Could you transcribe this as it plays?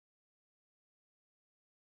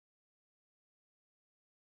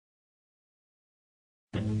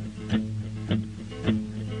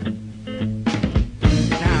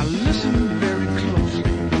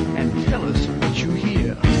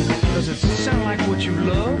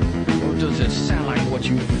love, or does it sound like what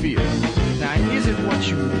you feel? Now, is it what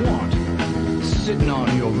you want, sitting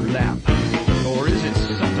on your lap?